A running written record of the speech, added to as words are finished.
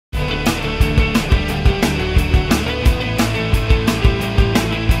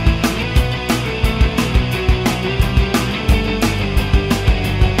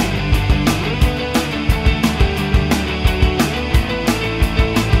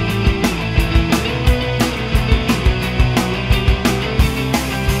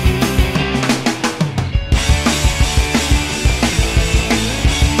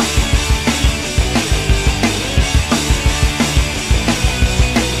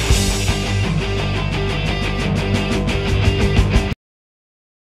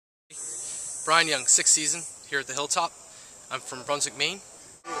Brian Young, 6th season here at the Hilltop. I'm from Brunswick, Maine.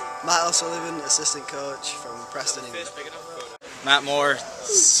 Matt O'Sullivan, assistant coach from Preston, England. Matt Moore,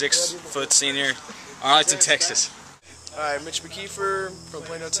 6-foot senior, Arlington, Texas. Alright, Mitch McKeefer from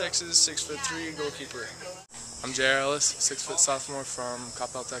Plano, Texas, 6'3", goalkeeper. I'm J.R. Ellis, 6-foot sophomore from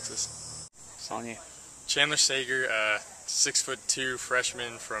Coppell, Texas. Sonia. Chandler Sager, 6'2",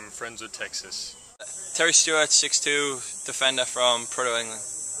 freshman from Friendswood, Texas. Terry Stewart, 6'2", defender from Proto, England.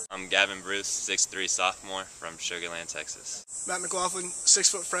 I'm Gavin Bruce, 6'3", sophomore from Sugar Land, Texas. Matt McLaughlin,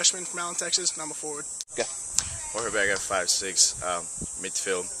 6-foot freshman from Allen, Texas, and I'm a forward. Okay. Jorge Berger, 5'6",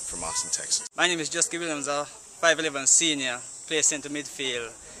 midfield from Austin, Texas. My name is Jusky Williams, 5'11", senior, plays centre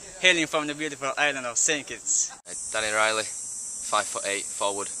midfield, hailing from the beautiful island of St. Kitts. Danny Riley, 5'8",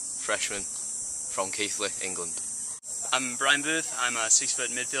 forward, freshman from Keighley, England. I'm Brian Booth. I'm a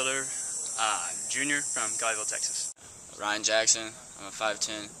 6-foot midfielder, junior from Colleyville, Texas. Ryan Jackson. I'm a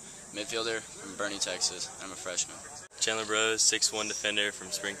 5'10", midfielder from Bernie, Texas. I'm a freshman. Chandler Rose, 6'1", defender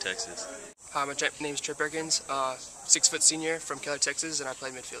from Spring, Texas. Hi, my name is Trey Perkins, 6-foot senior from Keller, Texas, and I play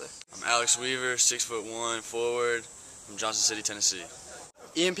midfielder. I'm Alex Weaver, 6'1", forward from Johnson City, Tennessee.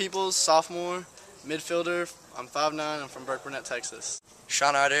 Ian Peoples, sophomore, midfielder. I'm 5'9", I'm from Burke Burnett, Texas.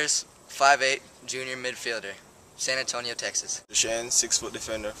 Sean Arders, 5'8", junior midfielder, San Antonio, Texas. Shane, 6-foot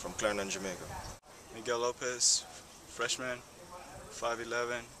defender from Clarendon, Jamaica. Miguel Lopez, freshman,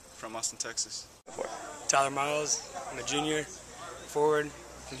 5'11", from Austin, Texas. Tyler Miles, I'm a junior, forward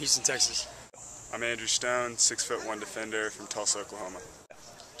from Houston, Texas. I'm Andrew Stone, 6'1" defender from Tulsa, Oklahoma.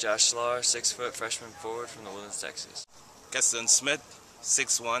 Josh Slar, 6-foot freshman forward from the Woodlands, Texas. Keston Smith,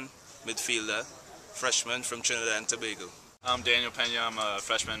 6'1", midfielder, freshman from Trinidad and Tobago. I'm Daniel Pena, I'm a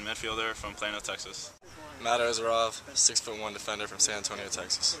freshman midfielder from Plano, Texas. Matt Ozarov, 6'1" defender from San Antonio,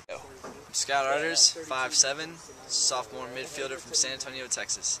 Texas. Scott Arders, 5'7", sophomore midfielder from San Antonio,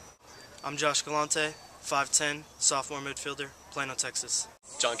 Texas. I'm Josh Galante, 5'10", sophomore midfielder, Plano, Texas.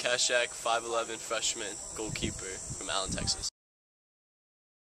 John Kashak, 5'11", freshman, goalkeeper from Allen, Texas.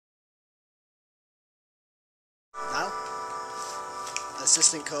 Now,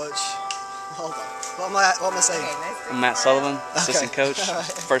 assistant coach. Hold on. What am I saying? I'm Matt Sullivan, assistant coach,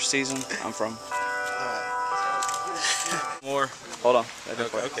 first season. I'm from. Moore. Hold on.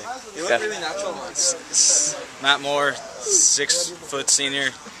 Okay. You look really natural. Matt Moore, 6-foot senior,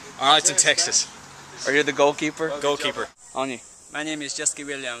 Arlington, Texas. Are you the goalkeeper? Goalkeeper. On you. My name is Jusky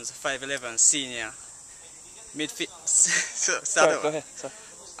Williams, 5'11", senior. Midfield. Sorry, go ahead. Sorry.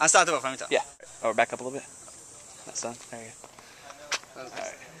 I'll start over from the top. Yeah. Or back up a little bit. That's done. There you go.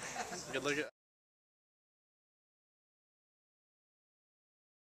 Alright. Good look at